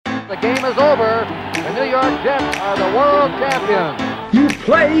the game is over. The New York Jets are the world champions. You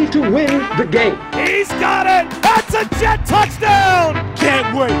play to win the game. He's got it! That's a Jet touchdown!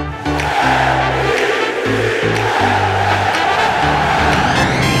 Can't wait!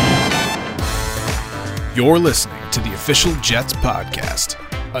 You're listening to the Official Jets Podcast,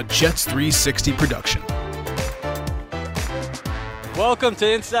 a Jets 360 production. Welcome to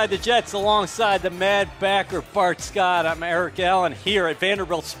Inside the Jets alongside the Mad Backer Bart Scott. I'm Eric Allen here at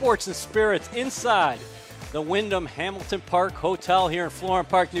Vanderbilt Sports and Spirits inside the Wyndham Hamilton Park Hotel here in Florham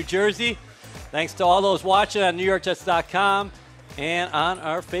Park, New Jersey. Thanks to all those watching on NewYorkJets.com and on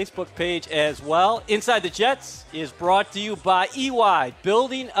our Facebook page as well. Inside the Jets is brought to you by EY,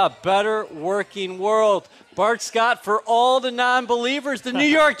 building a better working world. Bart Scott, for all the non-believers, the New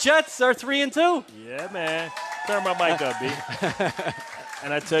York Jets are 3-2. Yeah, man. Turn my mic up, B.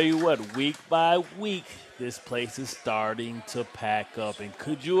 And I tell you what, week by week, this place is starting to pack up. And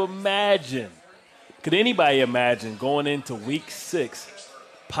could you imagine, could anybody imagine going into week 6,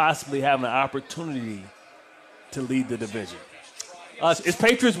 possibly having an opportunity to lead the division? It's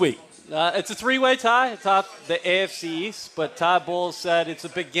Patriots week. It's a three-way tie atop the AFC East, but Todd Bowles said it's a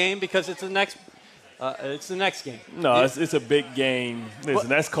big game because it's the next game. No, it's a big game. Listen,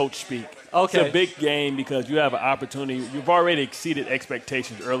 that's coach speak. Okay. It's a big game because you have an opportunity. You've already exceeded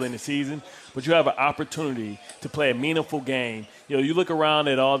expectations early in the season, but you have an opportunity to play a meaningful game. You know, you look around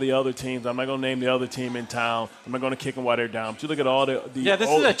at all the other teams. I'm not going to name the other team in town. I'm not going to kick them while they're down. But you look at all the yeah, this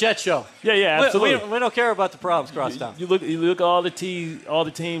is a Jet show. Yeah, absolutely. We don't care about the problems across town. You look at all the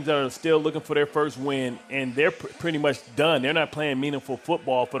teams that are still looking for their first win, and they're pretty much done. They're not playing meaningful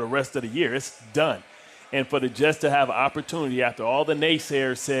football for the rest of the year. It's done. And for the Jets to have an opportunity after all the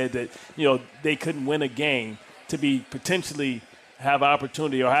naysayers said that, you know, they couldn't win a game, to be potentially have an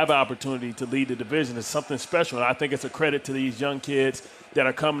opportunity to lead the division is something special. And I think it's a credit to these young kids that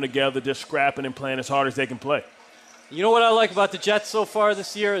are coming together, just scrapping and playing as hard as they can play. You know what I like about the Jets so far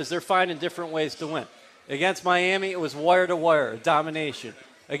this year is they're finding different ways to win. Against Miami, it was wire-to-wire, domination.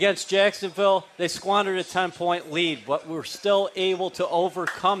 Against Jacksonville, they squandered a 10-point lead, but we're still able to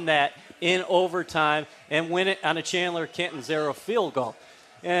overcome that in overtime and win it on a Chandler Catanzaro field goal.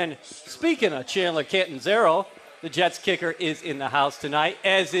 And speaking of Chandler Catanzaro, the Jets kicker is in the house tonight,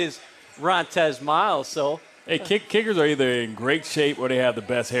 as is Rontez Miles. So, hey, kickers are either in great shape or they have the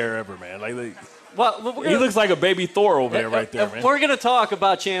best hair ever, man. He looks like a baby Thor over there right there, man. We're going to talk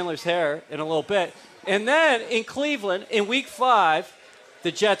about Chandler's hair in a little bit. And then in Cleveland, in Week 5,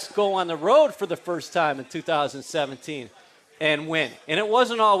 the Jets go on the road for the first time in 2017 and win. And it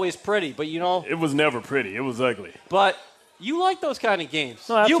wasn't always pretty, but, you know. It was never pretty. It was ugly. But you like those kind of games.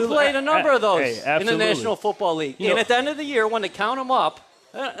 No, you played a number of those in the absolutely. National Football League. And at the end of the year, when they count them up,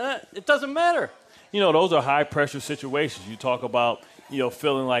 it doesn't matter. You know, those are high-pressure situations. You talk about, you know,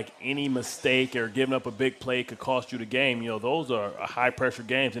 feeling like any mistake or giving up a big play could cost you the game. You know, those are high-pressure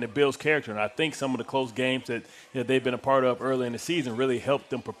games, and it builds character. And I think some of the close games that they've been a part of early in the season really helped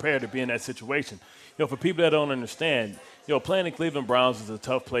them prepare to be in that situation. You know, for people that don't understand, you know, playing the Cleveland Browns is a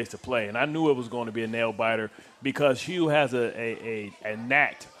tough place to play. And I knew it was going to be a nail-biter because Hugh has a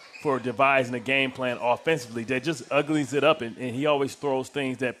knack for devising a game plan offensively that just uglies it up. And he always throws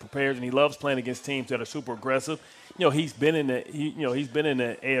things that prepares, and he loves playing against teams that are super aggressive. You know, he's been in the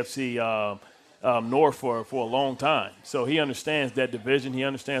AFC North for a long time. So he understands that division. He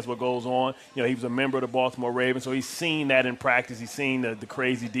understands what goes on. You know, he was a member of the Baltimore Ravens, so he's seen that in practice. He's seen the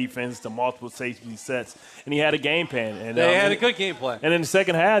crazy defense, the multiple safety sets, and he had a game plan. And they had a good game plan. And in the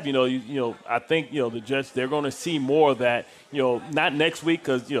second half, you know, I think, you know, the Jets, they're going to see more of that. You know, not next week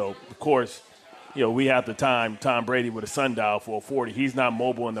because, you know, of course, you know, we have to time Tom Brady with a sundial for a 40. He's not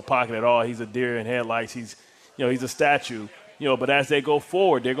mobile in the pocket at all. He's a deer in headlights. He's a statue. You know, but as they go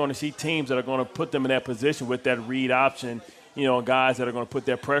forward, they're going to see teams that are going to put them in that position with that read option, you know, guys that are going to put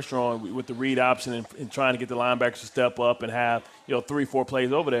that pressure on with the read option and trying to get the linebackers to step up and have, you know, 3-4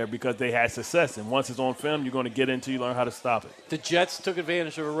 plays over there because they had success. And once it's on film, you're going to get into, you learn how to stop it. The Jets took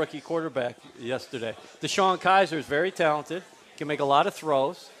advantage of a rookie quarterback yesterday. DeShone Kizer is very talented, can make a lot of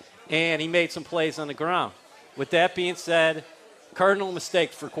throws, and he made some plays on the ground. With that being said, cardinal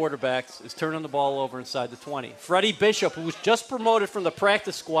mistake for quarterbacks is turning the ball over inside the 20. Freddie Bishop, who was just promoted from the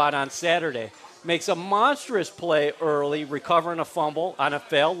practice squad on Saturday, makes a monstrous play early, recovering a fumble on a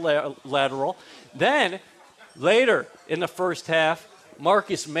failed lateral. Then, later in the first half,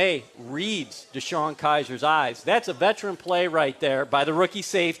 Marcus May reads DeShone Kizer's eyes. That's a veteran play right there by the rookie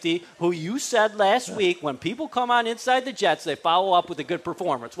safety, who you said last week, when people come on inside the Jets, they follow up with a good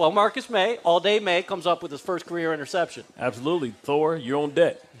performance. Well, Marcus May, all-day May, comes up with his first career interception. Absolutely. Thor, you're on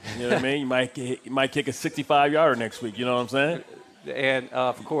deck. You know what I mean? You might kick a 65-yarder next week. You know what I'm saying? And,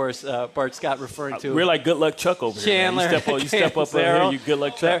 of course, Bart Scott referring to. We're like good luck Chuck over Chandler, here. Man. You step up over here, you good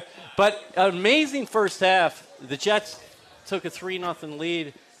luck Chuck. But amazing first half. The Jets took a 3-0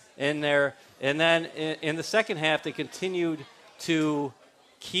 lead in there. And then in the second half, they continued to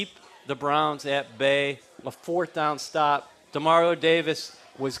keep the Browns at bay. A 4th down stop. Demario Davis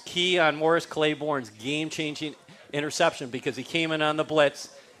was key on Morris Claiborne's game-changing interception because he came in on the blitz,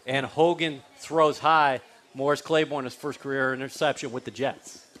 and Hogan throws high. Morris Claiborne, his first career interception with the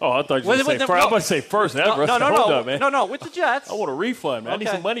Jets. Oh, I thought you were going to say first. I was about to say first. No, with the Jets. I want a refund, man. Okay. I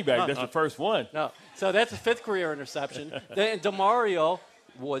need some money back. That's the first one. No, so that's a 5th career interception. Then DeMario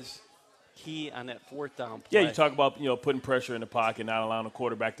was key on that 4th down play. Yeah, you talk about putting pressure in the pocket, not allowing the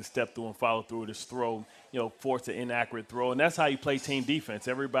quarterback to step through and follow through this throw. Force an inaccurate throw, and that's how you play team defense.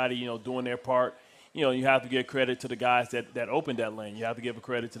 Everybody doing their part. You have to give credit to the guys that opened that lane. You have to give a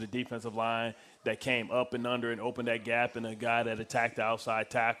credit to the defensive line that came up and under and opened that gap, and the guy that attacked the outside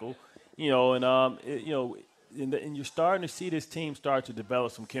tackle. And you're starting to see this team start to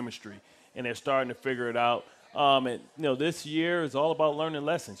develop some chemistry, and they're starting to figure it out. And this year is all about learning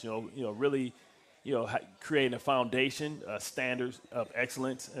lessons. Really, creating a foundation, standards of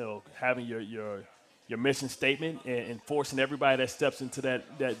excellence. Having your mission statement and forcing everybody that steps into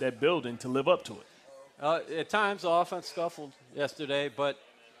that building to live up to it. At times, the offense scuffled yesterday, but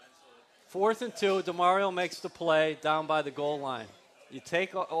 4th and 2, DeMario makes the play down by the goal line. You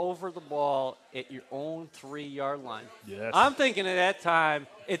take over the ball at your own 3-yard line. Yes. I'm thinking at that time,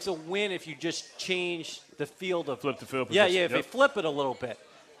 it's a win if you just change the field of flip the field position. Yeah, if you flip it a little bit.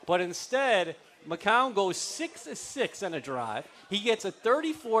 But instead, McCown goes 6-6 on a drive. He gets a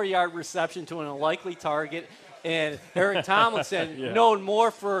 34-yard reception to an unlikely target, and Eric Tomlinson, known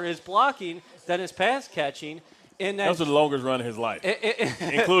more for his blocking than his pass catching. And that was the longest run of his life,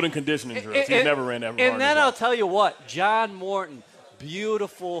 including conditioning drills. He never ran that hard. And then I'll tell you what, John Morton,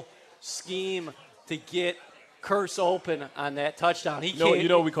 beautiful scheme to get Curse open on that touchdown. We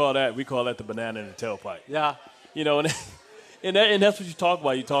call that the banana in the tailpipe. Yeah. And that's what you talk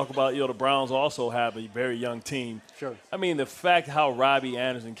about. You talk about, the Browns also have a very young team. Sure. I mean, the fact how Robbie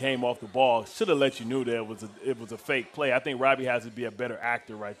Anderson came off the ball should have let you know that it was a fake play. I think Robbie has to be a better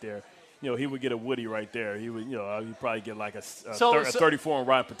actor right there. He would get a Woody right there. He would, he'd probably get like a 34 on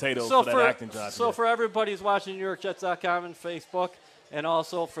Rotten Potatoes for that acting job. So for everybody who's watching NewYorkJets.com and Facebook, and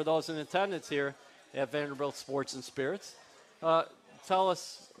also for those in attendance here at Vanderbilt Sports and Spirits, tell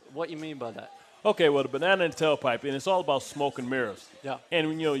us what you mean by that. Okay, well, the banana in the tailpipe, and it's all about smoke and mirrors. Yeah.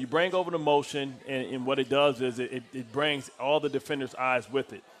 And, you bring over the motion, and what it does is it brings all the defenders' eyes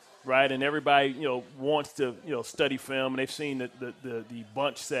with it, right? And everybody, wants to, study film, and they've seen the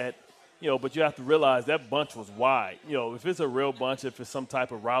bunch set, but you have to realize that bunch was wide. If it's a real bunch, if it's some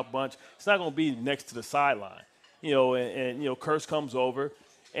type of route bunch, it's not going to be next to the sideline. And Curse comes over,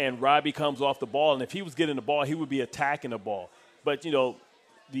 and Robbie comes off the ball, and if he was getting the ball, he would be attacking the ball. But,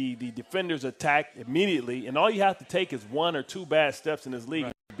 the defenders attack immediately, and all you have to take is 1 or 2 bad steps in this league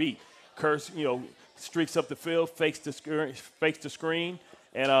to beat. Curse, streaks up the field, fakes the screen,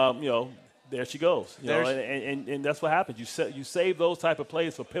 and there she goes. And that's what happens. You save those type of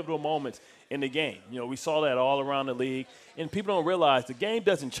plays for pivotal moments in the game. We saw that all around the league, and people don't realize the game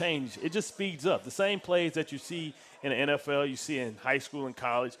doesn't change. It just speeds up. The same plays that you see in the NFL, you see in high school and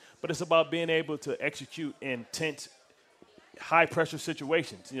college, but it's about being able to execute intense high-pressure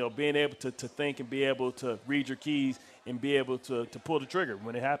situations, being able to think and be able to read your keys and be able to pull the trigger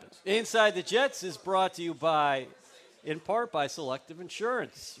when it happens. Inside the Jets is brought to you in part by Selective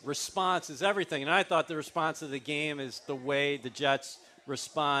Insurance. Response is everything, and I thought the response of the game is the way the Jets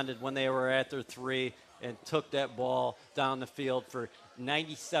responded when they were at their 3 and took that ball down the field for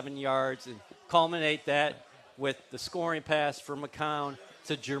 97 yards and culminate that with the scoring pass from McCown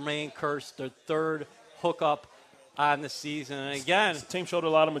to Jermaine Kearse, their 3rd hookup on the season. And again, the team showed a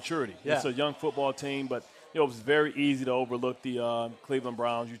lot of maturity. Yeah. It's a young football team, but it was very easy to overlook the Cleveland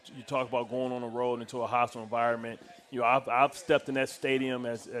Browns. You talk about going on the road into a hostile environment. I've stepped in that stadium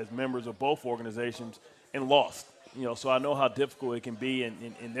as members of both organizations and lost. So I know how difficult it can be,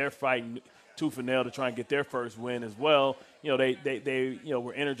 and they're fighting tooth and nail to try and get their first win as well. They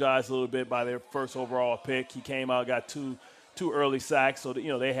were energized a little bit by their first overall pick. He came out, got two early sacks, so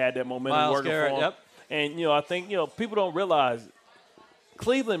they had that momentum Myles working Garrett, for them. yep. And, I think, people don't realize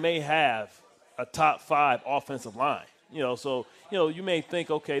Cleveland may have a top 5 offensive line. So, you may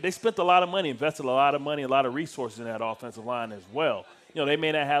think, okay, they spent a lot of money, invested a lot of money, a lot of resources in that offensive line as well. They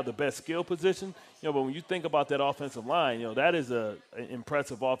may not have the best skill position, but when you think about that offensive line, that is an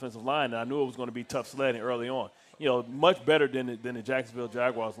impressive offensive line, and I knew it was going to be tough sledding early on. much better than the Jacksonville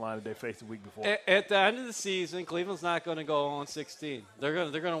Jaguars line that they faced the week before. At the end of the season, Cleveland's not going to go 0-16. They're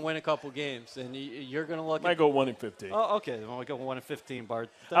going to win a couple games, and you're going to look. Might go 1-15. Oh, okay. Then we'll go 1-15, Bart.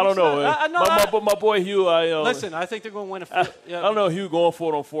 I don't know. My boy Hugh. Listen, I think they're going to win a. I don't know Hugh going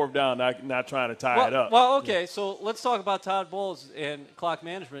for it on fourth down, not trying to tie it up. Well, okay. So let's talk about Todd Bowles and clock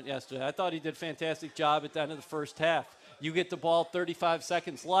management yesterday. I thought he did a fantastic job at the end of the first half. You get the ball 35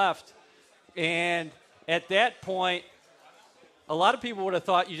 seconds left, and at that point, a lot of people would have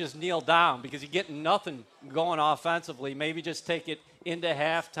thought you just kneel down because you're getting nothing going offensively. Maybe just take it into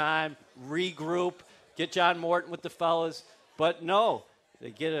halftime, regroup, get John Morton with the fellas. But no, they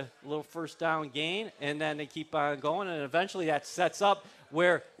get a little first down gain, and then they keep on going, and eventually that sets up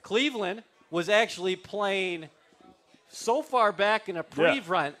where Cleveland was actually playing so far back in a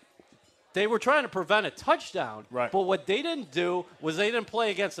prevent. They were trying to prevent a touchdown, right. But what they didn't do was they didn't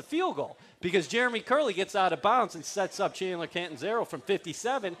play against a field goal because Jeremy Curley gets out of bounds and sets up Chandler Catanzaro from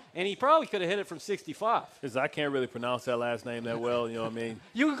 57, and he probably could have hit it from 65. Because I can't really pronounce that last name that well, you know what I mean?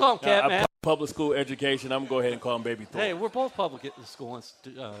 You can call him Catman. Public school education, I'm going to go ahead and call him Baby Thorpe. Hey, we're both public school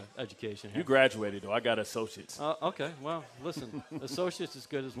education here. You graduated, though. I got associates. Okay, well, listen, associates is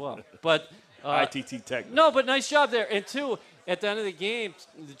good as well. But ITT Tech. No, but nice job there. And, two, at the end of the game,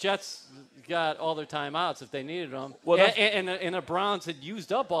 the Jets got all their timeouts if they needed them. Well, and the Browns had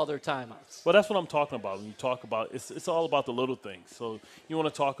used up all their timeouts. Well, that's what I'm talking about. When you talk about it's all about the little things. So you want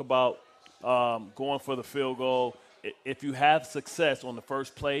to talk about going for the field goal. If you have success on the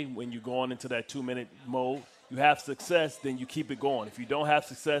first play when you're going into that 2-minute mode, you have success, then you keep it going. If you don't have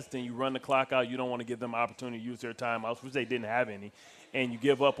success, then you run the clock out. You don't want to give them an opportunity to use their timeouts, which they didn't have any. And you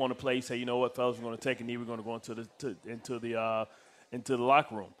give up on the play. You say, you know what, fellas, we're going to take a knee. We're going to go into the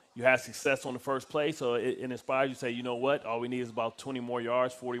locker room. You had success on the first play, so it inspires you to say, you know what, all we need is about 20 more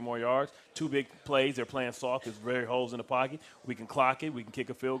yards, 40 more yards. 2 big plays. They're playing soft. There's very holes in the pocket. We can clock it. We can kick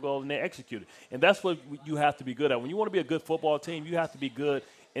a field goal, and they execute it. And that's what you have to be good at. When you want to be a good football team, you have to be good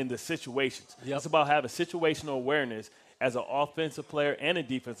in the situations. Yep. It's about having situational awareness as an offensive player and a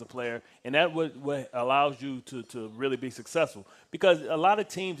defensive player, and that what allows you to really be successful. Because a lot of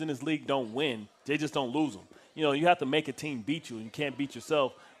teams in this league don't win. They just don't lose them. You have to make a team beat you, and you can't beat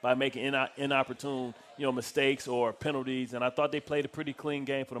yourself by making inopportune, mistakes or penalties. And I thought they played a pretty clean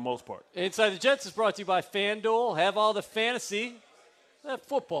game for the most part. Inside the Jets is brought to you by FanDuel. Have all the fantasy that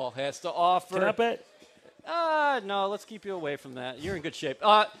football has to offer. Can I bet? No, let's keep you away from that. You're in good shape.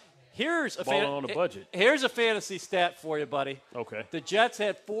 Here's a on a budget. Here's a fantasy stat for you, buddy. Okay. The Jets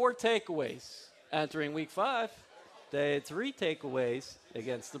had 4 takeaways entering Week 5. They had 3 takeaways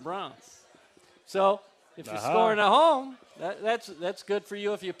against the Browns. So if you're scoring at home, that's good for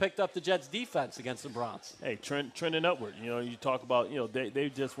you if you picked up the Jets' defense against the Browns. Hey, trending upward. You talk about, they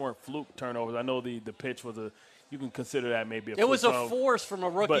just weren't fluke turnovers. I know the pitch was you can consider that maybe a fluke. It was a force from a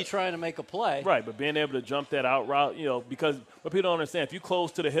rookie trying to make a play. Right, but being able to jump that out route, because what people don't understand, if you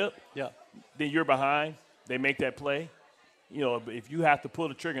close to the hip, then you're behind. They make that play. If you have to pull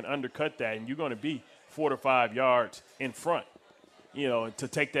the trigger and undercut that, and you're going to be 4 to 5 yards in front, to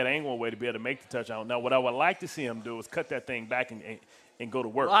take that angle away to be able to make the touchdown. Now, what I would like to see him do is cut that thing back and go to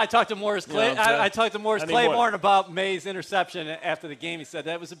work. Well, I talked to Morris Claiborne about May's interception after the game. He said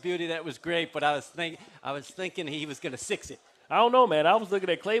that was a beauty, that was great, but I was thinking he was going to 6 it. I don't know, man. I was looking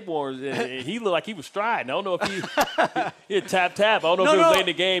at Claiborne, and he looked like he was striding. I don't know if he had tap. I don't know if he was late in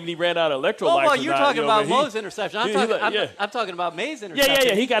the game and he ran out of electrolytes. Well, you're talking about Lowe's interception. I'm talking about May's interception.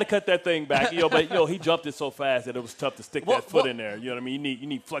 Yeah. He got to cut that thing back. But he jumped it so fast that it was tough to stick that foot in there. You know what I mean? You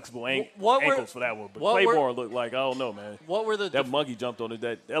need flexible ankles for that one. But Claiborne looked like, I don't know, man. That monkey jumped on it.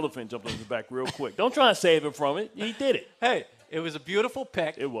 That elephant jumped on his back real quick. Don't try and save him from it. He did it. Hey, it was a beautiful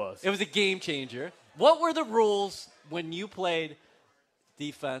pick. It was. It was a game changer. What were the rules when you played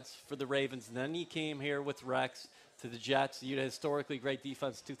defense for the Ravens, and then you came here with Rex to the Jets? You had historically great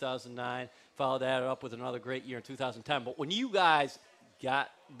defense in 2009, followed that up with another great year in 2010. But when you guys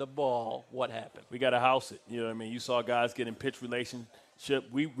got the ball, what happened? We got to house it. You know what I mean? You saw guys get in pitch relationship.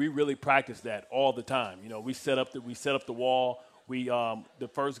 We really practiced that all the time. We set up the wall. We the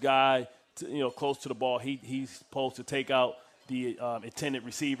first guy close to the ball, he's supposed to take out the intended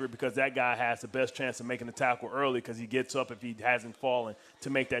receiver, because that guy has the best chance of making the tackle early because he gets up if he hasn't fallen to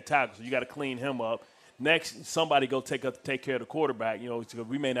make that tackle. So you got to clean him up. Next, somebody go take care of the quarterback, because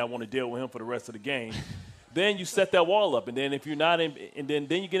we may not want to deal with him for the rest of the game. Then you set that wall up, and then if you're not in, and then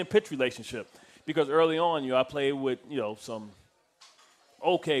you get in pitch relationship, because early on, I played with some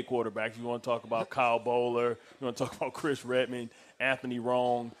okay quarterbacks. You want to talk about Kyle Bowler, you want to talk about Chris Redman, Anthony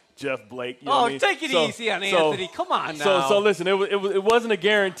Rome, Jeff Blake. You know what I mean? Take it easy on Anthony. Come on now. So listen, it wasn't a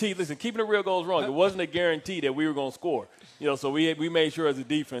guarantee. Listen, keeping it real goes wrong. It wasn't a guarantee that we were going to score. So we made sure as a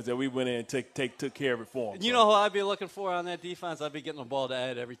defense that we went in and took care of it for them. You know who I'd be looking for on that defense? I'd be getting the ball to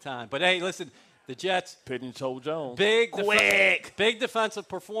Ed every time. But, hey, listen, the Jets. Pigeon Toe Jones. Big defensive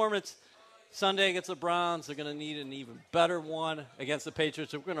performance Sunday against the Browns. They're going to need an even better one against the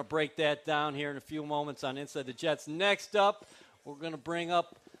Patriots. So we're going to break that down here in a few moments on Inside the Jets. Next up, we're going to bring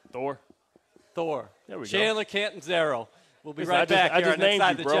up Thor. There we Chandler go. Catanzaro. We'll be right back here on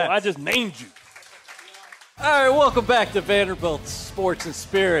Inside the Jets. I just named you. All right, welcome back to Vanderbilt Sports and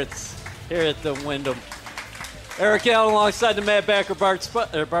Spirits here at the Wyndham. Eric Allen alongside the Mad Backer Bart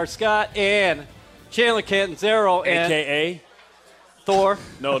Scott and Chandler Catanzaro. A.K.A. Thor.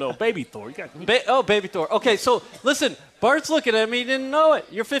 No, Baby Thor. You got Baby Thor. Okay, so listen, Bart's looking at me. He didn't know it.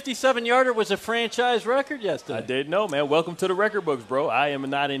 Your 57-yarder was a franchise record yesterday. I didn't know, man. Welcome to the record books, bro. I am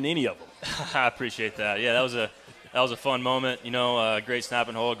not in any of them. I appreciate that. Yeah, that was a fun moment. Great snap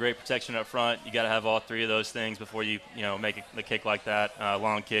and hold, great protection up front. You got to have all three of those things before you make a kick like that.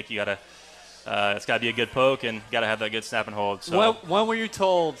 Long kick, you got to. It's got to be a good poke, and got to have that good snap and hold. So when were you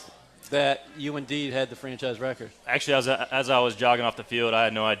told that you indeed had the franchise record? Actually, as I was jogging off the field, I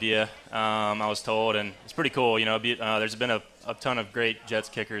had no idea. I was told, and it's pretty cool. There's been a ton of great Jets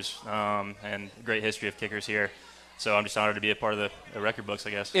kickers and great history of kickers here. So I'm just honored to be a part of the record books,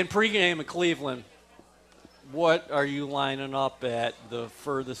 I guess. In pregame in Cleveland, what are you lining up at the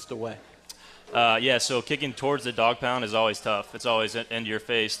furthest away? So kicking towards the dog pound is always tough. It's always into your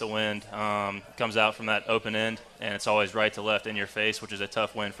face. The wind comes out from that open end, and it's always right to left in your face, which is a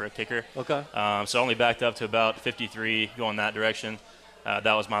tough wind for a kicker. Okay. So only backed up to about 53 going that direction.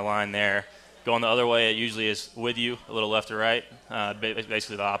 That was my line there. Going the other way, it usually is with you, a little left or right,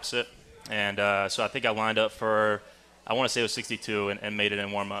 basically the opposite. And so I think I lined up for, I want to say it was 62 and made it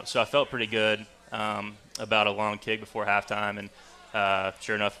in warm-up. So I felt pretty good about a long kick before halftime, and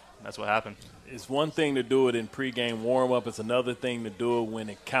sure enough, that's what happened. It's one thing to do it in pregame warm-up. It's another thing to do it when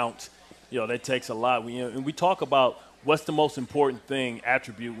it counts. That takes a lot. And we talk about what's the most important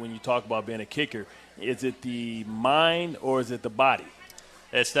attribute when you talk about being a kicker. Is it the mind or is it the body?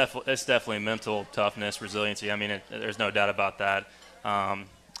 It's definitely mental toughness, resiliency. I mean, there's no doubt about that.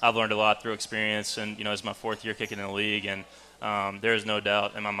 I've learned a lot through experience, and it's my fourth year kicking in the league, and there's no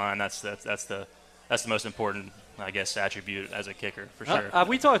doubt in my mind that's the most important, I guess, attribute as a kicker for sure.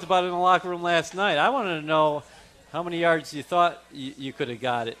 We talked about it in the locker room last night. I wanted to know how many yards you thought you could have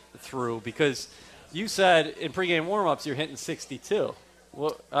got it through, because you said in pregame warm-ups you're hitting 62.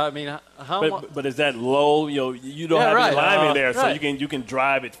 Well, I mean, but is that low? You don't have any lineman there, so right. you can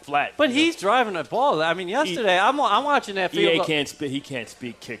drive it flat. But he's driving the ball. I mean, yesterday I'm watching that field. He can't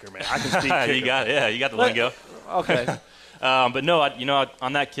speak kicker, man. I can speak kicker. You got the lingo. Okay. But no,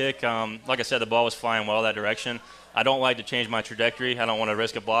 on that kick, like I said, the ball was flying well that direction. I don't like to change my trajectory. I don't want to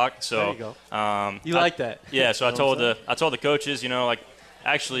risk a block. So there you go. You like that? Yeah. So I told the coaches,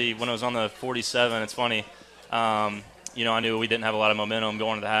 actually when I was on the 47, it's funny. I knew we didn't have a lot of momentum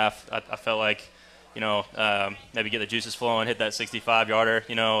going to the half. I felt like, maybe get the juices flowing, hit that 65-yarder.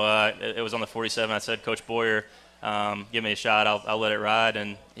 It was on the 47. I said, Coach Boyer, give me a shot. I'll let it ride.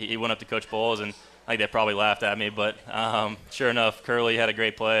 And he went up to Coach Bowles, and I think they probably laughed at me. But sure enough, Curley had a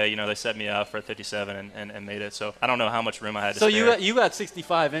great play. They set me up for a 57 and made it. So I don't know how much room I had to spare. So you got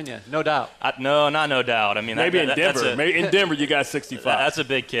 65 in you, no doubt. No, not no doubt. I mean, maybe in Denver. Maybe in Denver you got 65. That's a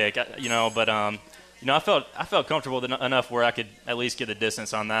big kick, but I felt comfortable enough where I could at least get the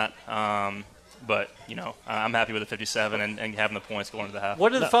distance on that. But I'm happy with the 57 and having the points going to the half.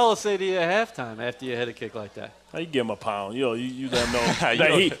 What did the fellas say to you at halftime after you hit a kick like that? You give him a pound. You don't know.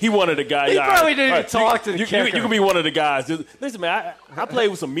 That he one of the guys. He probably didn't talk to the kicker. You can be one of the guys. Listen, man, I played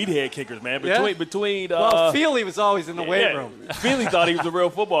with some meathead kickers, man. Between Feely was always in the weight room. Feely thought he was a real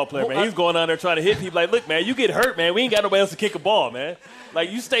football player, man. He was going down there trying to hit people. Like, look, man, you get hurt, man. We ain't got nobody else to kick a ball, man.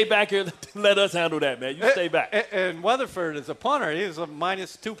 Like, you stay back here. Let us handle that, man. You stay back. And Weatherford is a punter. He was a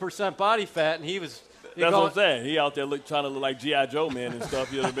minus 2% body fat, and he was. That's what I'm saying. He out there trying to look like G.I. Joe, man, and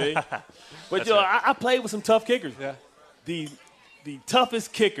stuff. You know what I mean? But right. I played with some tough kickers. Yeah. The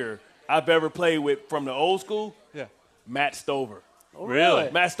toughest kicker I've ever played with from the old school. Yeah. Matt Stover. Oh, really?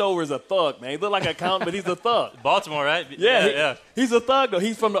 Matt Stover is a thug, man. He look like a accountant, but he's a thug. Baltimore, right? Yeah. He's a thug, though.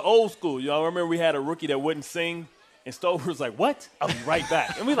 He's from the old school. I remember we had a rookie that wouldn't sing, and Stover was like, "What? I'll be right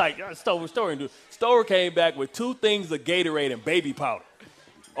back." And we like, Stover. Stover came back with 2 things of Gatorade and baby powder.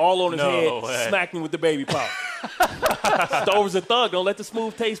 All on his head, smacked him with the baby powder. Stover's a thug. Don't let the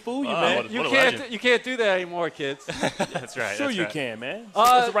smooth taste fool you, man. You can't do that anymore, kids. That's right. Sure that's you right. can, man.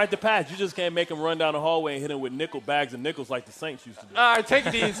 It's a right to pass. You just can't make them run down the hallway and hit them with bags of nickels like the Saints used to do. All right, take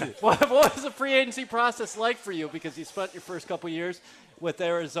it easy. What was the free agency process like for you? Because you spent your first couple years with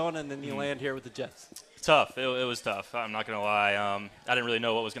Arizona, and then you land here with the Jets. Tough. It was tough. I'm not going to lie. I didn't really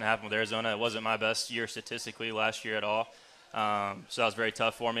know what was going to happen with Arizona. It wasn't my best year statistically last year at all. So that was very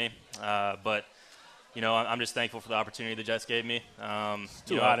tough for me. But, I'm just thankful for the opportunity the Jets gave me.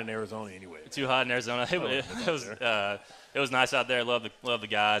 Too hot in Arizona anyway. Too hot in Arizona. It was nice out there. Love the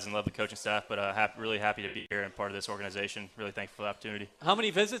guys and love the coaching staff. But really happy to be here and part of this organization. Really thankful for the opportunity. How many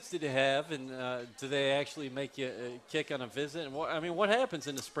visits did you have, and do they actually make you kick on a visit? And what happens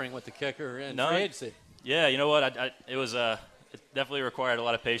in the spring with the kicker and free agency? Yeah, you know what? It definitely required a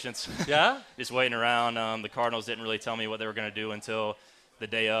lot of patience. Yeah? Just waiting around. The Cardinals didn't really tell me what they were going to do until the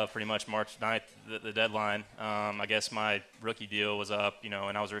day of, pretty much March 9th, the deadline. I guess my rookie deal was up, and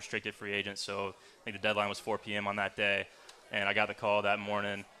I was a restricted free agent, so I think the deadline was 4 p.m. on that day, and I got the call that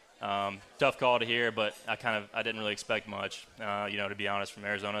morning. Tough call to hear, but I didn't really expect much, to be honest, from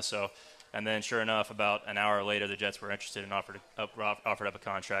Arizona. And then sure enough, about an hour later, the Jets were interested and offered up a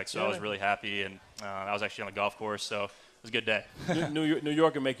contract. So I was really happy, and I was actually on the golf course, so it was a good day. New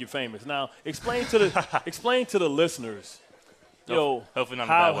York can make you famous. Now, explain to the listeners, hopefully not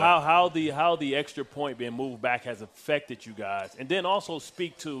how the extra point being moved back has affected you guys, and then also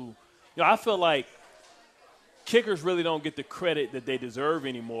speak to, I feel like kickers really don't get the credit that they deserve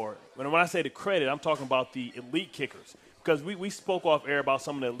anymore. When I say the credit, I'm talking about the elite kickers. Because we spoke off air about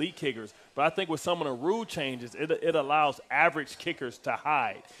some of the elite kickers, but I think with some of the rule changes, it allows average kickers to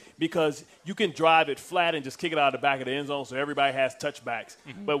hide because you can drive it flat and just kick it out of the back of the end zone so everybody has touchbacks.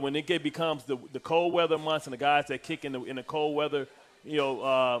 Mm-hmm. But when it becomes the cold weather months and the guys that kick in the cold weather,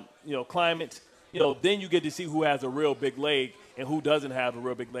 climates, then you get to see who has a real big leg and who doesn't have a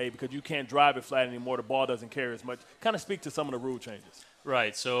real big leg because you can't drive it flat anymore. The ball doesn't carry as much. Kind of speak to some of the rule changes.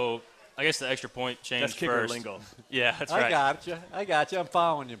 Right. So I guess the extra point change That's kicker first. lingo. Yeah, that's right. I got you. I'm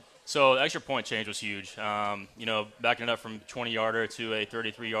following you. So the extra point change was huge. Backing it up from 20-yarder to a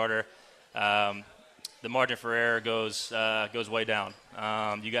 33-yarder, the margin for error goes way down.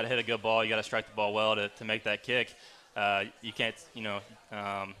 You got to hit a good ball. You got to strike the ball well to make that kick. You can't,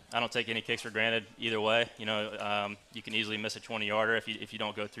 I don't take any kicks for granted either way. You can easily miss a 20-yarder if you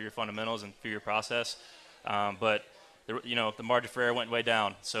don't go through your fundamentals and through your process. But the margin for error went way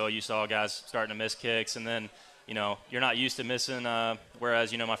down. So you saw guys starting to miss kicks, and then, you're not used to missing.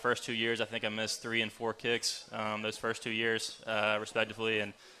 Whereas, my first 2 years, I think I missed 3 and 4 kicks those first 2 years, respectively.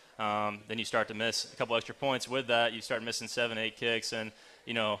 And then you start to miss a couple extra points with that. You start missing 7, 8 kicks, and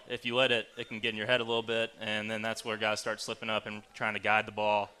if you let it can get in your head a little bit, and then that's where guys start slipping up and trying to guide the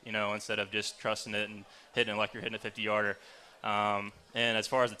ball, instead of just trusting it and hitting it like you're hitting a 50-yarder. And as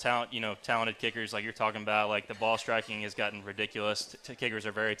far as the talented kickers, like you're talking about, like the ball striking has gotten ridiculous. Kickers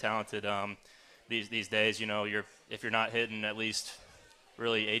are very talented these days. If you're not hitting at least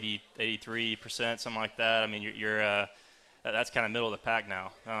really 83%, something like that, I mean, you're that's kind of middle of the pack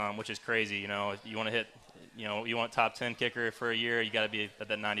now, which is crazy. You want to hit, you want top 10 kicker for a year, you got to be at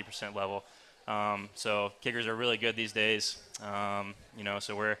that 90% level. So kickers are really good these days.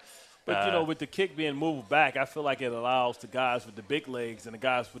 So we're. But, with the kick being moved back, I feel like it allows the guys with the big legs and the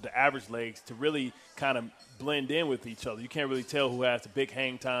guys with the average legs to really kind of blend in with each other. You can't really tell who has the big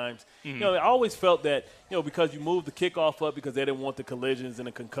hang times. Mm-hmm. I always felt that, because you moved the kickoff up because they didn't want the collisions and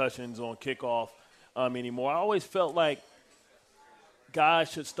the concussions on kickoff anymore. I always felt like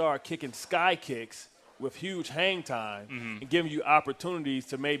guys should start kicking sky kicks with huge hang time and giving you opportunities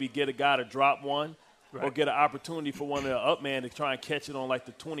to maybe get a guy to drop one. Right. Or get an opportunity for one of the up man to try and catch it on like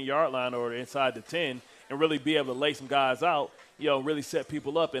the 20-yard line or inside the 10 and really be able to lay some guys out, really set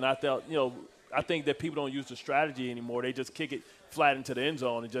people up. And I thought, I think that people don't use the strategy anymore. They just kick it flat into the end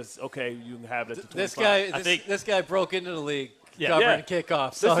zone and just, okay, you can have it at the 25. This guy broke into the league covering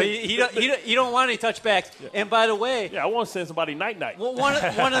kickoff. So he don't want any touchbacks. Yeah. And by the way. Yeah, I want to send somebody night-night. Well,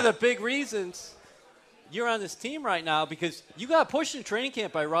 one of the big reasons – you're on this team right now because you got pushed in training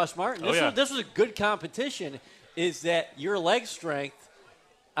camp by Ross Martin. This was a good competition, is that your leg strength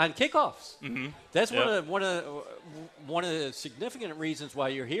on kickoffs. Mm-hmm. That's one of the significant reasons why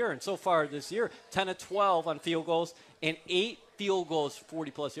you're here. And so far this year, 10 of 12 on field goals and 8 field goals,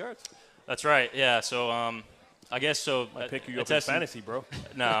 40-plus yards. That's right, yeah. So I guess so. I pick you up in fantasy, bro.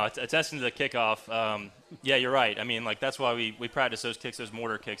 No, attesting to the kickoff, yeah, you're right. I mean, like that's why we practice those kicks, those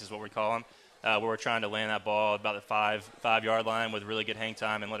mortar kicks is what we call them. Where we're trying to land that ball about the 5-yard line with really good hang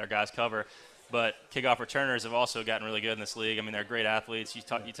time and let our guys cover. But kickoff returners have also gotten really good in this league. I mean, they're great athletes. You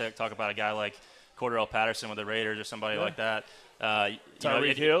talk about a guy like Cordell Patterson with the Raiders or somebody like that.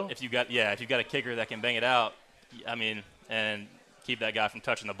 Tyreek Hill. If you got a kicker that can bang it out, I mean, and keep that guy from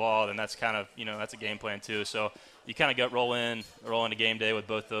touching the ball, then that's kind of that's a game plan too. So you kind of got roll into game day with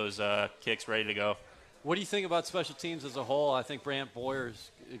both those kicks ready to go. What do you think about special teams as a whole? I think Brant Boyer's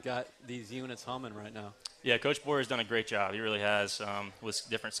got these units humming right now. Yeah, Coach Boyer's done a great job. He really has with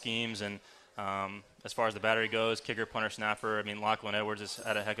different schemes. And as far as the battery goes, kicker, punter, snapper, I mean, Lachlan Edwards has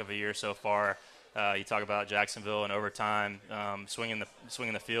had a heck of a year so far. You talk about Jacksonville in overtime, swinging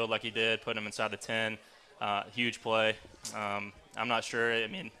the field like he did, putting him inside the 10. Huge play. I'm not sure. I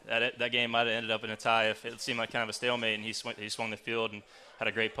mean, that game might have ended up in a tie if it seemed like kind of a stalemate, and he swung the field and had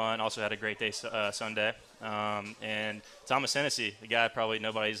a great punt. Also had a great day Sunday. And Thomas Hennessy, the guy probably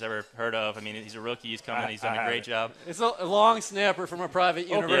nobody's ever heard of. I mean, he's a rookie. He's coming. He's done a great job. It's a long snapper from a private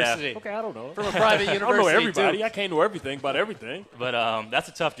university. Yeah. Okay, I don't know. From a private university. I don't know everybody. Too. I can't know everything about everything. But that's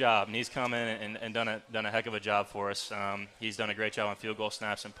a tough job, and he's come in and done a heck of a job for us. He's done a great job on field goal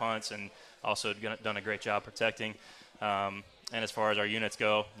snaps and punts, and also done a great job protecting. And as far as our units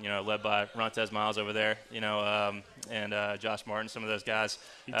go, led by Rontez Miles over there, and Josh Martin, some of those guys.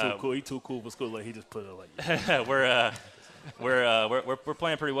 He's too cool. He's too cool for school. Like he just put it like that. we're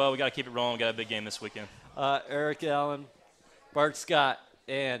playing pretty well. We got to keep it rolling. We got a big game this weekend. Eric Allen, Bart Scott,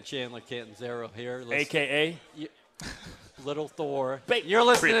 and Chandler Catanzaro here. AKA Little Thor. You're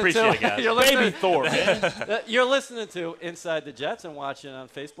listening Appreciate it, guys. Baby Thor, man. You're listening to Inside the Jets and watching on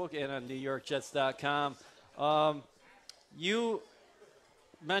Facebook and on NewYorkJets.com. You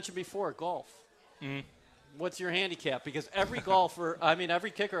mentioned before golf. Mm-hmm. What's your handicap? Because every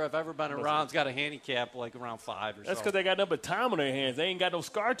every kicker I've ever been around's got a handicap like around 5 or so. That's because they got nothing but time on their hands. They ain't got no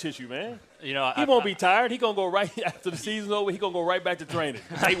scar tissue, man. He won't be tired. He gonna go right after the season's over. He gonna go right back to training.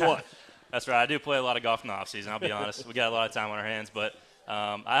 Day one. That's right. I do play a lot of golf in the off season. I'll be honest. We got a lot of time on our hands, but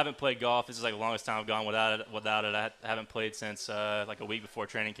I haven't played golf. This is like the longest time I've gone without it. I haven't played since like a week before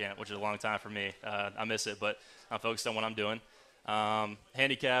training camp, which is a long time for me. I miss it, but I'm focused on what I'm doing.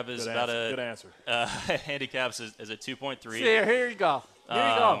 Handicap is good answer. Handicap is a 2.3. See, here you go.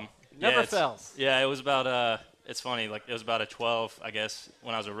 Never fails. Yeah, it was about it's funny, like it was about a 12, I guess,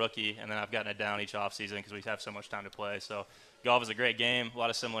 when I was a rookie, and then I've gotten it down each off season because we have so much time to play. So golf is a great game, a lot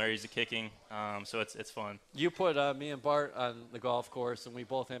of similarities to kicking, so it's fun. You put me and Bart on the golf course, and we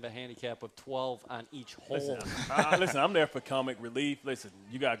both have a handicap of 12 on each hole. Listen, I'm there for comic relief. Listen,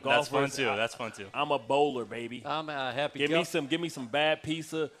 you got golf. That's fun too. I'm a bowler, baby. I'm Happy. Give me some bad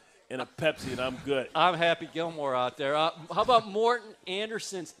pizza and a Pepsi, and I'm good. I'm Happy Gilmore out there. How about Morton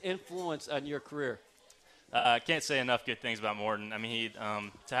Anderson's influence on your career? I can't say enough good things about Morton. I mean,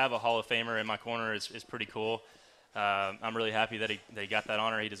 to have a Hall of Famer in my corner is pretty cool. I'm really happy that he got that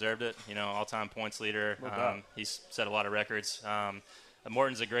honor. He deserved it. All-time points leader. He's set a lot of records.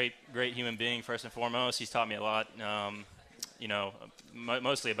 Morton's a great human being, first and foremost. He's taught me a lot,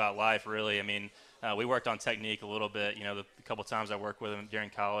 mostly about life, really. I mean, we worked on technique a little bit, the couple times I worked with him during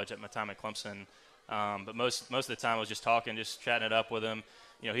college at my time at Clemson. But most of the time I was just talking, just chatting it up with him.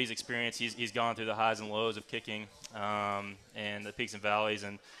 He's experienced. He's gone through the highs and lows of kicking and the peaks and valleys,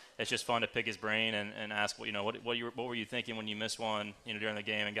 and it's just fun to pick his brain and ask, what were you thinking when you missed one, during the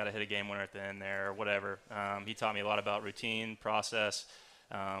game and got to hit a game winner at the end there or whatever. He taught me a lot about routine, process,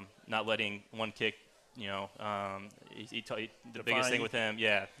 not letting one kick. The biggest thing with him,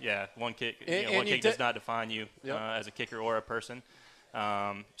 one kick. One kick does not define you as a kicker or a person.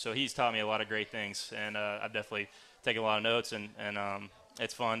 So he's taught me a lot of great things, and I've definitely taken a lot of notes, and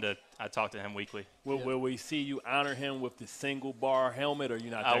it's fun I talk to him weekly. Will we see you honor him with the single bar helmet, or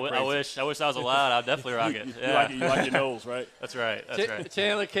you not that crazy? I wish I was allowed. I'd definitely rock it. You like your nose, right? That's right.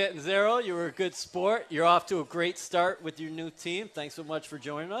 Chandler Catanzaro, you were a good sport. You're off to a great start with your new team. Thanks so much for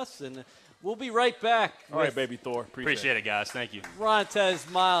joining us, and we'll be right back. All right, baby Thor. Appreciate it, guys. Thank you. Rontez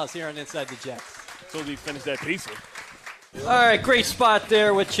Miles here on Inside the Jets. So we finish that pizza. All right, great spot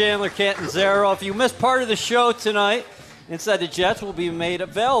there with Chandler Catanzaro. If you missed part of the show tonight, Inside the Jets will be made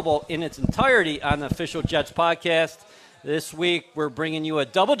available in its entirety on the official Jets podcast. This week, we're bringing you a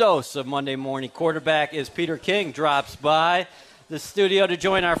double dose of Monday Morning Quarterback as Peter King drops by the studio to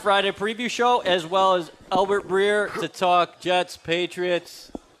join our Friday preview show, as well as Albert Breer to talk Jets,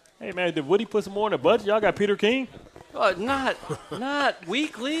 Patriots. Hey, man, did Woody put some more in the budget? Y'all got Peter King? Not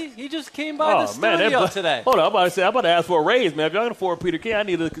weekly. He just came by the studio today. Hold on, I'm about to ask for a raise, man. If y'all can afford Peter King, I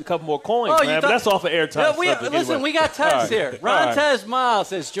need a couple more coins, man. But that's off of airtime. Listen, we got Tez here. Rontez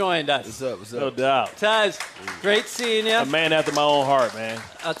Miles has joined us. What's up? No doubt. Tez, great seeing you. A man after my own heart, man.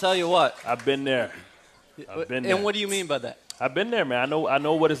 I'll tell you what. I've been there. And what do you mean by that? I've been there, man. I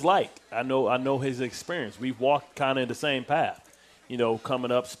know what it's like. I know his experience. We've walked kind of in the same path.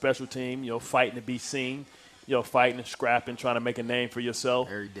 coming up, special team, fighting to be seen, fighting and scrapping, trying to make a name for yourself.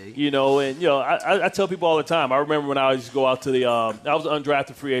 Every day. I tell people all the time. I remember when I used to go out to I was an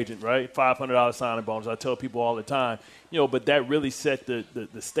undrafted free agent, right? $500 signing bonus. I tell people all the time, but that really set the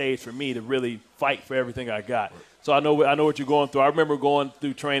stage for me to really fight for everything I got. So I know what you're going through. I remember going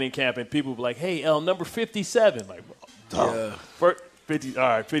through training camp and people were like, "Hey, number 57." Like, Yeah. 50. All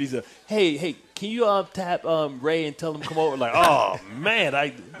right, 57. Hey, can you tap Ray and tell him to come over? Like, oh man,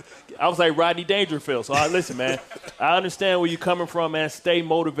 I was like Rodney Dangerfield. So listen, man, I understand where you're coming from, man. Stay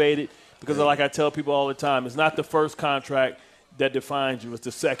motivated because, like I tell people all the time, it's not the first contract that defines you; it's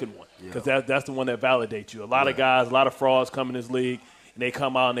the second one because that's the one that validates you. A lot of guys, a lot of frauds come in this league and they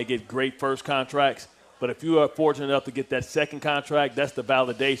come out and they get great first contracts. But if you are fortunate enough to get that second contract, that's the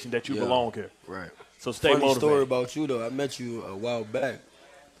validation that you belong here. Right. So stay Funny motivated. story about you, though. I met you a while back.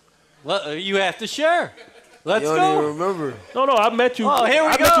 Well, you have to share. Let's you go. don't even remember. No, I met you. Oh, here we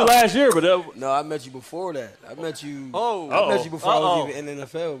I go. met you last year, but No, I met you before that. I met you. Oh. I met you before I was even in the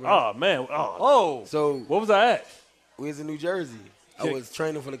NFL, bro. oh man, So what was I at? we was in New Jersey. I was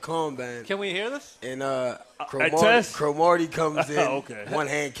training for the combine. Can we hear this? And Test? Cromartie comes in, Okay. one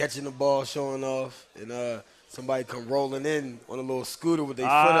hand catching the ball, showing off, and somebody come rolling in on a little scooter with their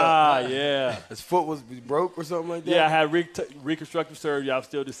foot up. Yeah. His foot was broke or something like that. Yeah, I had reconstructive surgery. I was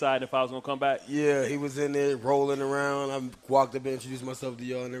still deciding if I was going to come back. Yeah, he was in there rolling around. I walked up and introduced myself to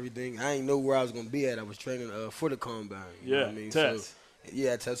y'all and everything. I didn't know where I was going to be at. I was training for the combine. You know what I mean? Test.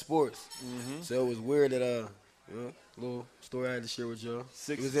 So, Test Sports. Mm-hmm. So it was weird that, little story I had to share with y'all.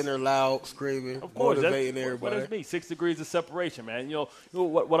 He was in there loud, screaming, Of course, motivating that's, everybody. What that's me. 6 degrees of separation, man.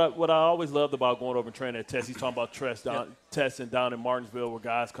 What I always loved about going over and training at Test. He's talking about testing down in Martinsville where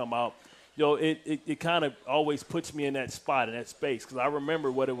guys come out. It kind of always puts me in that spot, in that space, because I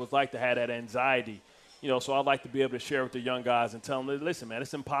remember what it was like to have that anxiety. So I'd like to be able to share with the young guys and tell them, listen, man,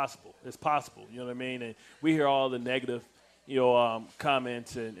 it's impossible. It's possible. You know what I mean? And we hear all the negative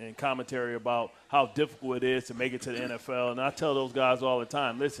comments and commentary about how difficult it is to make it to the NFL. And I tell those guys all the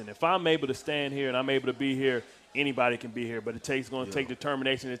time, listen, if I'm able to stand here and I'm able to be here, anybody can be here. But it's going to take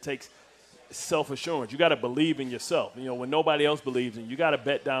determination. It takes self-assurance. You got to believe in yourself. When nobody else believes in you, you got to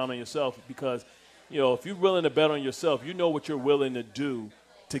bet down on yourself because, if you're willing to bet on yourself, you know what you're willing to do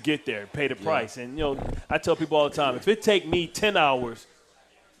to get there, pay the price. And, I tell people all the time, if it take me 10 hours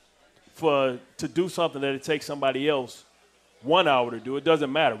to do something that it takes somebody else 1 hour to do, it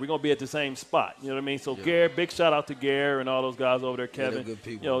doesn't matter. We're going to be at the same spot. You know what I mean? So, Gare, big shout out to Gare and all those guys over there, Kevin. they're good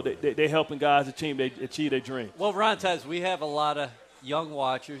people. They helping guys achieve their dream. Well, Ron Tez, we have a lot of young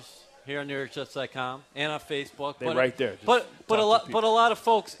watchers here on NewYorkJets.com and on Facebook. They're right there. But a lot of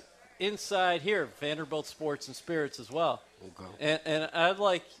folks inside here, Vanderbilt Sports and Spirits as well. Okay. And I'd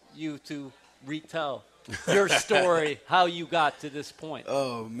like you to retell your story, how you got to this point.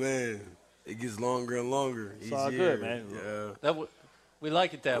 Oh, man. It gets longer and longer. It's all good, man. Yeah. We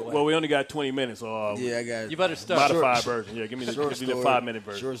like it that way. Well, we only got 20 minutes, so I got you better start. Modified version. Yeah, give me the 5-minute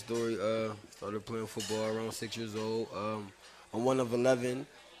version. Short story. Started playing football around 6 years old. I'm one of 11.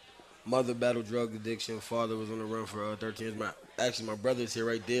 Mother battled drug addiction. Father was on the run for 13 years. My brother's here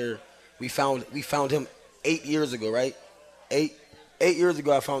right there. We found him 8 years ago, right? 8 years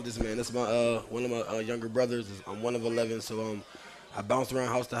ago I found this man. That's my one of my younger brothers. I'm one of 11, so I bounced around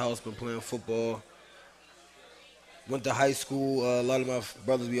house to house, been playing football. Went to high school. A lot of my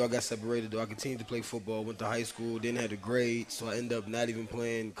brothers, we all got separated, though. I continued to play football. Went to high school, didn't have a grade, so I ended up not even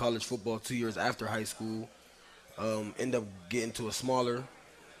playing college football 2 years after high school. Ended up getting to a smaller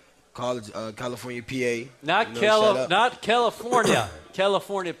college, California, PA. Not California.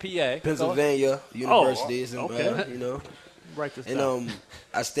 California, PA. Pennsylvania University. Okay. Write this down.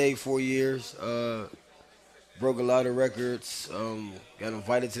 I stayed 4 years. Broke a lot of records. Got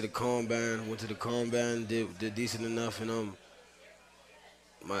invited to the combine. Went to the combine. Did decent enough. And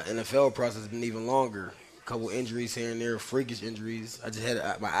my NFL process has been even longer. A couple injuries here and there, freakish injuries. I just had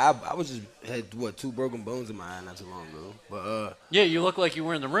had 2 broken bones in my eye not too long ago. But yeah, you look like you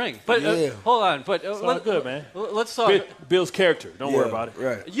were in the ring. But hold on. But it's all good, man. Let's talk. Bill's character. Don't worry about it.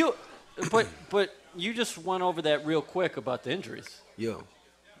 Right. But you just went over that real quick about the injuries. Yeah.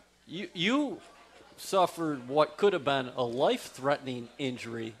 You suffered what could have been a life-threatening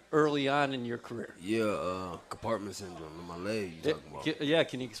injury early on in your career. Yeah, compartment syndrome in my leg you talking about. Yeah,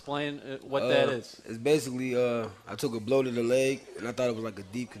 can you explain what that is? It's basically I took a blow to the leg, and I thought it was like a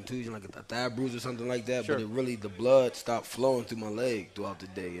deep contusion, like a thigh bruise or something like that, Sure. but the blood stopped flowing through my leg throughout the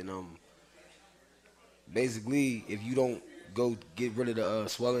day. And basically, if you don't go get rid of the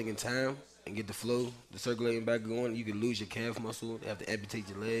swelling in time and get the flow, the circulating back going, you can lose your calf muscle. They have to amputate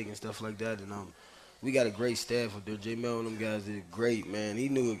your leg and stuff like that. And we got a great staff up there. J Mel and them guys did great, man. He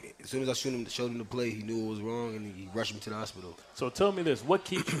knew as soon as I showed him the play, he knew it was wrong, and he rushed me to the hospital. So tell me this: what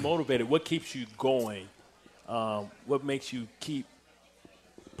keeps you motivated? What keeps you going? What makes you keep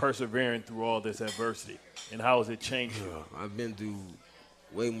persevering through all this adversity? And how has it changed you? I've been through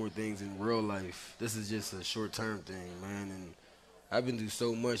way more things in real life. This is just a short-term thing, man. And I've been through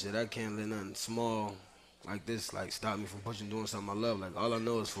so much that I can't let nothing small like this stop me from doing something I love. Like, all I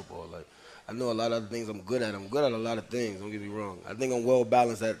know is football. Like, I know a lot of other things I'm good at. I'm good at a lot of things. Don't get me wrong. I think I'm well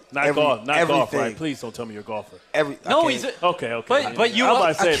balanced at golf, everything. right? Please don't tell me you're a golfer. Okay. But you.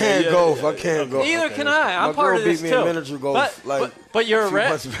 I can't golf. I can't golf. Neither can I. I'm My part girl of this beat me too. in miniature golf. But you're a few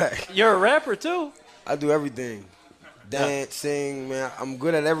months back. You're a rapper too. I do everything. Dance, sing, man. I'm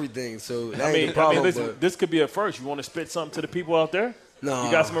good at everything. So that ain't the problem. Listen, this could be a first. You want to spit something to the people out there? No.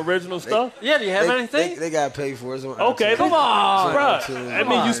 You got some original stuff? Yeah, do you have anything? They got to pay for it. Okay. Come on. Bro, I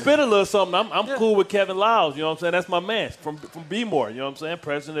mean, you spit a little something. I'm cool with Kevin Lyles, you know what I'm saying? That's my man from B-More, you know what I'm saying?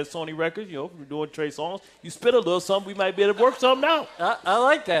 President of Sony Records, you know, we're doing Trey songs. You spit a little something, we might be able to work something out. I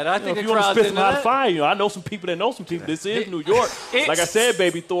like that. I think if the you want to crowd's spit some into hot that. fire, you know, I know some people that know some people. This is New York. Like I said,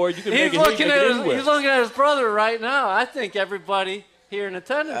 Baby Thor, you can make it anywhere. He's looking at his brother right now. I think everybody here in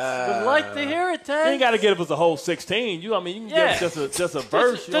attendance would like to hear it, Ted. You ain't got to give us a whole 16. You can give us just a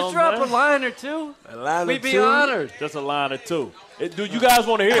verse. Just drop a line or two. We'd be honored. Just a line or two. Do you guys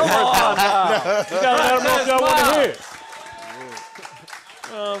want to hear it? You got to let them know if y'all want to hear it.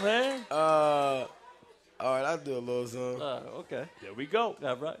 Oh, man. All right, I'll do a little something. Okay. There we go.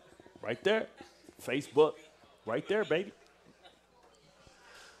 Yeah, right. Right there. Facebook. Right there, baby.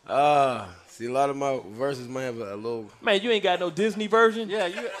 See, a lot of my verses might have a little. Man, you ain't got no Disney version. Yeah,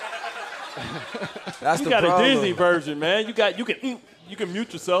 That's you the got problem. a Disney version, man. You can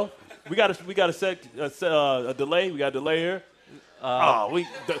mute yourself. We got to set a delay. We got a delay here. We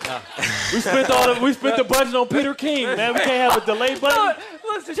spent the budget on Peter King, man. We can't have a delay button.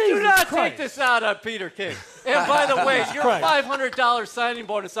 Listen, do not take this out on Peter King. And by the way, your $500 signing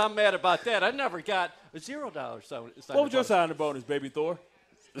bonus, I'm mad about that. I never got a $0 signing bonus. What was your signing bonus, Baby Thor?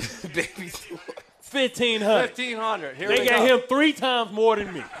 Baby Thor. 1,500. 1,500. They got him 3 times more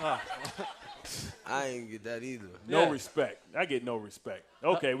than me. I ain't get that either. No respect. I get no respect.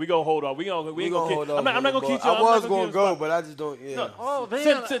 Okay, we gonna hold on. We ain't gonna hold on. I'm not gonna keep you. I was gonna go, but I just don't. Yeah. No. Oh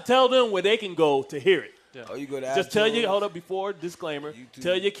man. Tell them where they can go to hear it. Yeah. Oh, you go to Just tell you. Hold up before disclaimer. YouTube.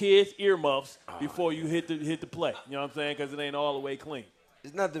 Tell your kids earmuffs before you hit the play. You know what I'm saying? Because it ain't all the way clean.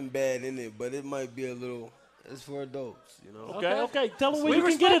 There's nothing bad in it, but it might be a little. It's for adults, you know. Okay. Tell them where you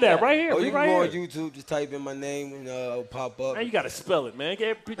can get it at. Right here. Oh, you can go on here. YouTube. Just type in my name and it'll pop up. Man, you gotta spell it, man.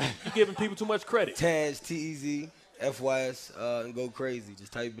 You're giving people too much credit. Taz, TEZ, and go crazy.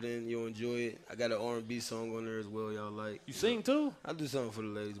 Just type it in. You'll enjoy it. I got an R&B song on there as well. Y'all like. You sing too? I do something for the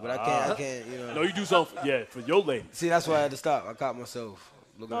ladies, but I can't. You know. No, you do something. For your lady. See, that's why I had to stop. I caught myself.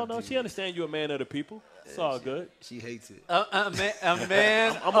 No, she understands you're a man of the people. It's all good. She hates it. A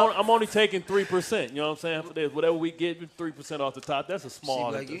man. I'm only taking 3%. You know what I'm saying? For this, whatever we get, 3% off the top. That's a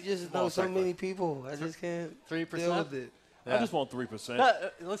small. She like, you just know so many people. I just can't 3%. deal with it. I just want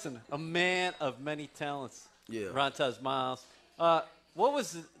 3%. Listen, a man of many talents. Yeah. Rontez Miles. What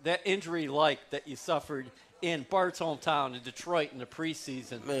was that injury like that you suffered in Bart's hometown in Detroit in the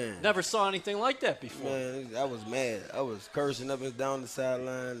preseason? Man. Never saw anything like that before. Man, I was mad. I was cursing up and down the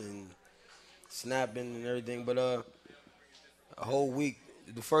sideline and snapping and everything. But a whole week,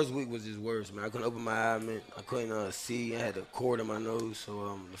 the first week was just worse, man. I couldn't open my eye, man. I couldn't see. I had a cord in my nose.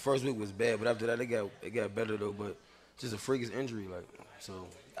 So the first week was bad. But after that, it got better, though. But just a freakish injury, so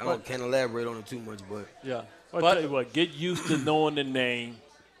I can't elaborate on it too much. But yeah. But I tell you what, get used to knowing the name.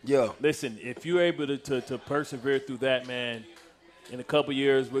 Yeah. Listen, if you're able to persevere through that, man, in a couple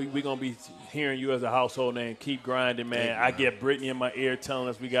years, we're going to be hearing you as a household name. Keep grinding, man. I get Brittany in my ear telling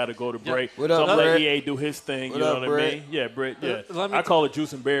us we got to go to break. What up, so I'm going to let Britt? EA do his thing, What you know up, what Britt? I mean? Yeah, Britt, yeah. I call it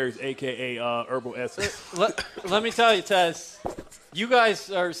Juice and Berries, a.k.a. Herbal Essence. Let me tell you, Tez, you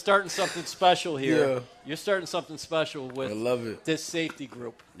guys are starting something special here. Yeah. You're starting something special with I love it. this safety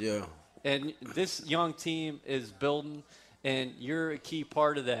group. Yeah. And this young team is building, and you're a key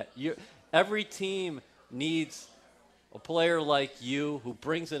part of that. Every team needs a player like you who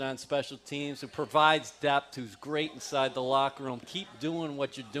brings it on special teams, who provides depth, who's great inside the locker room. Keep doing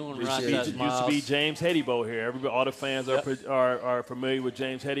what you're doing, Rontez Used Miles. to be James Heddybo here. Everybody, all the fans are familiar with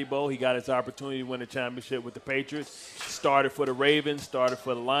James Heddybo. He got his opportunity to win a championship with the Patriots. Started for the Ravens, started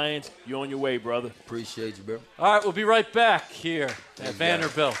for the Lions. You're on your way, brother. Appreciate you, bro. All right, we'll be right back here at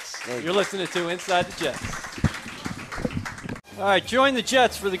Vanderbilt. You're listening to Inside the Jets. All right, join the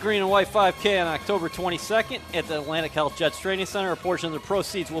Jets for the Green and White 5K on October 22nd at the Atlantic Health Jets Training Center. A portion of the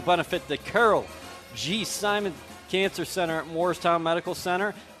proceeds will benefit the Carroll G. Simon Cancer Center at Morristown Medical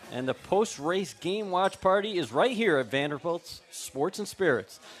Center. And the post-race game watch party is right here at Vanderbilt's Sports and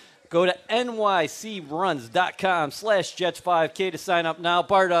Spirits. Go to nycruns.com/Jets5K to sign up now.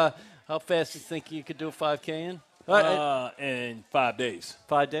 Bart, how fast do you think you could do a 5K in? In 5 days.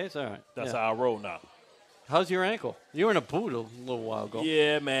 5 days? All right. That's how I roll now. How's your ankle? You were in a boot a little while ago.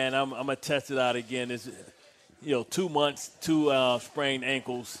 Yeah, man, I'm going to test it out again. It's, 2 months, 2 sprained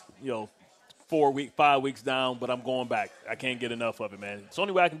ankles, 5 weeks down, but I'm going back. I can't get enough of it, man. It's the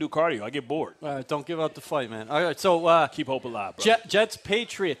only way I can do cardio. I get bored. All right, don't give up the fight, man. All right, so keep hope alive, bro.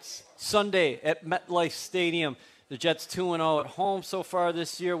 Jets-Patriots, Sunday at MetLife Stadium. The Jets 2-0 at home so far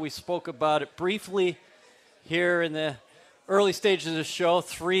this year. We spoke about it briefly here in the early stages of the show.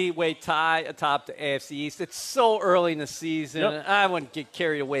 3-way tie atop the AFC East. It's so early in the season. Yep. I wouldn't get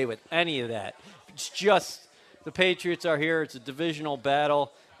carried away with any of that. It's just the Patriots are here. It's a divisional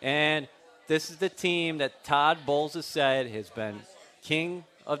battle, and this is the team that Todd Bowles has said has been king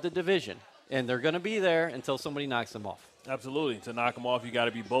of the division, and they're going to be there until somebody knocks them off. Absolutely. To knock them off, you got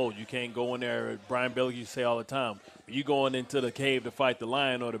to be bold. You can't go in there. Brian Billick used to say all the time, you going into the cave to fight the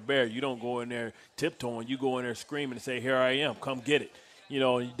lion or the bear, you don't go in there tiptoeing. You go in there screaming and say, here I am, come get it.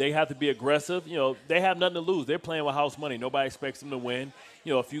 They have to be aggressive. They have nothing to lose. They're playing with house money. Nobody expects them to win.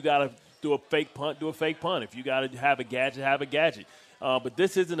 If you got to do a fake punt, do a fake punt. If you got to have a gadget, have a gadget. But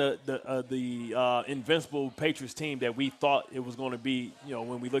this isn't the invincible Patriots team that we thought it was going to be.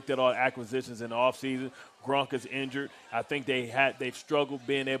 When we looked at all acquisitions in the offseason, Gronk is injured. I think they've struggled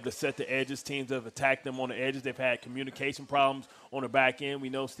being able to set the edges. Teams have attacked them on the edges. They've had communication problems on the back end. We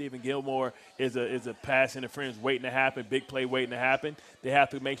know Stephen Gilmore is a pass interference waiting to happen, big play waiting to happen. They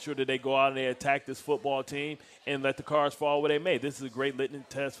have to make sure that they go out and they attack this football team and let the cards fall where they may. This is a great litmus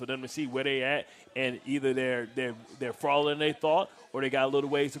test for them to see where they at, and either they're falling than they thought or they got a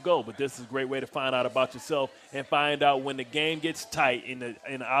little ways to go. But this is a great way to find out about yourself and find out when the game gets tight and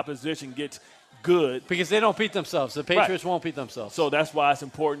the opposition gets good. Because they don't beat themselves. The Patriots won't beat themselves. So that's why it's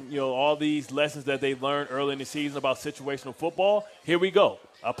important, all these lessons that they learned early in the season about situational football, here we go.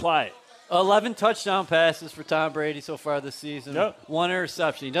 Apply it. 11 touchdown passes for Tom Brady so far this season. Yep. 1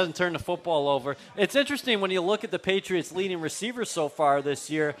 interception. He doesn't turn the football over. It's interesting when you look at the Patriots' leading receivers so far this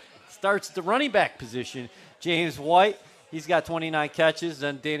year. Starts at the running back position. James White, he's got 29 catches.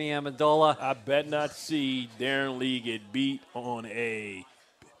 Then Danny Amendola. I bet not see Darren Lee get beat on a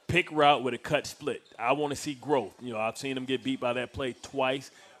pick route with a cut split. I want to see growth. I've seen him get beat by that play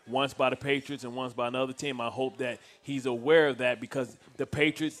twice, once by the Patriots and once by another team. I hope that he's aware of that because the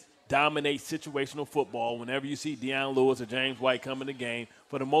Patriots dominate situational football. Whenever you see Deion Lewis or James White come in the game,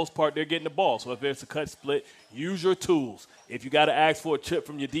 for the most part, they're getting the ball. So if there's a cut split, use your tools. If you got to ask for a chip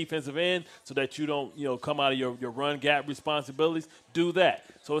from your defensive end so that you don't, come out of your run gap responsibilities, do that.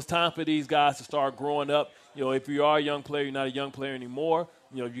 So it's time for these guys to start growing up. If you are a young player, you're not a young player anymore.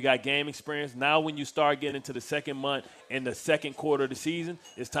 You got game experience. Now when you start getting into the second month and the second quarter of the season,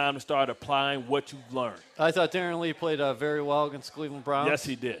 it's time to start applying what you've learned. I thought Darren Lee played very well against Cleveland Browns. Yes,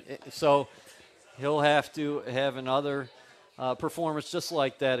 he did. So he'll have to have another performance just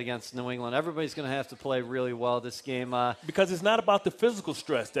like that against New England. Everybody's going to have to play really well this game. Because it's not about the physical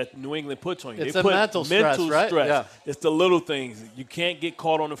stress that New England puts on you. It's they the put mental stress, right? Yeah. It's the little things. You can't get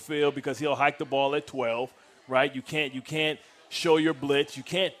caught on the field because he'll hike the ball at 12, right? You can't show your blitz. You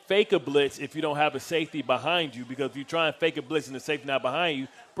can't fake a blitz if you don't have a safety behind you, because if you try and fake a blitz and the safety not behind you,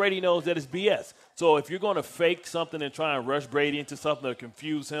 Brady knows that it's BS. So if you're going to fake something and try and rush Brady into something to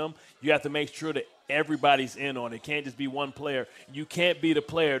confuse him, you have to make sure that everybody's in on it. It can't just be one player. You can't be the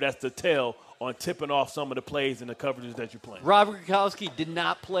player that's the tell on tipping off some of the plays and the coverages that you're playing. Robert Gronkowski did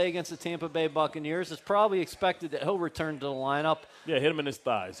not play against the Tampa Bay Buccaneers. It's probably expected that he'll return to the lineup. Yeah, hit him in his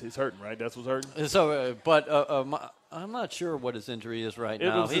thighs. He's hurting, right? That's what's hurting? So, I'm not sure what his injury is right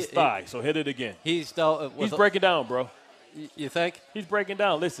now. It was his thigh, so hit it again. He's breaking down, bro. You think? He's breaking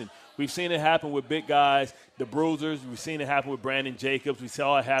down. Listen, we've seen it happen with big guys, the bruisers. We've seen it happen with Brandon Jacobs. We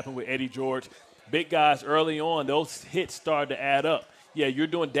saw it happen with Eddie George. Big guys early on, those hits started to add up. Yeah, you're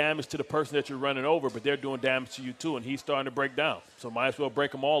doing damage to the person that you're running over, but they're doing damage to you too, and he's starting to break down. So might as well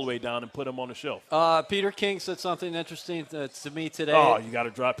break them all the way down and put them on the shelf. Peter King said something interesting to me today. Oh, you got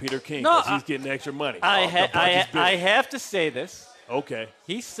to drop Peter King because he's getting extra money. I have to say this. Okay.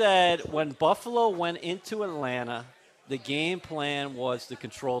 He said when Buffalo went into Atlanta, the game plan was to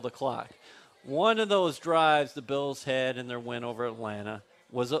control the clock. One of those drives the Bills had in their win over Atlanta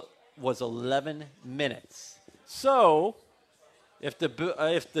was 11 minutes. So if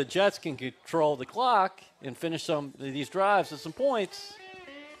the Jets can control the clock and finish some of these drives with some points.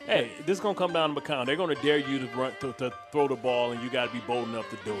 Hey, this is going to come down to McCown. They're going to dare you to throw the ball, and you got to be bold enough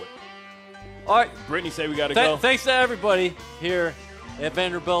to do it. All right. Brittany say we got to go. Thanks to everybody here at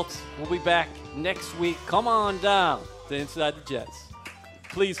Vanderbilt. We'll be back next week. Come on down to Inside the Jets.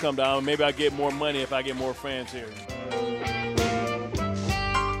 Please come down. Maybe I'll get more money if I get more fans here.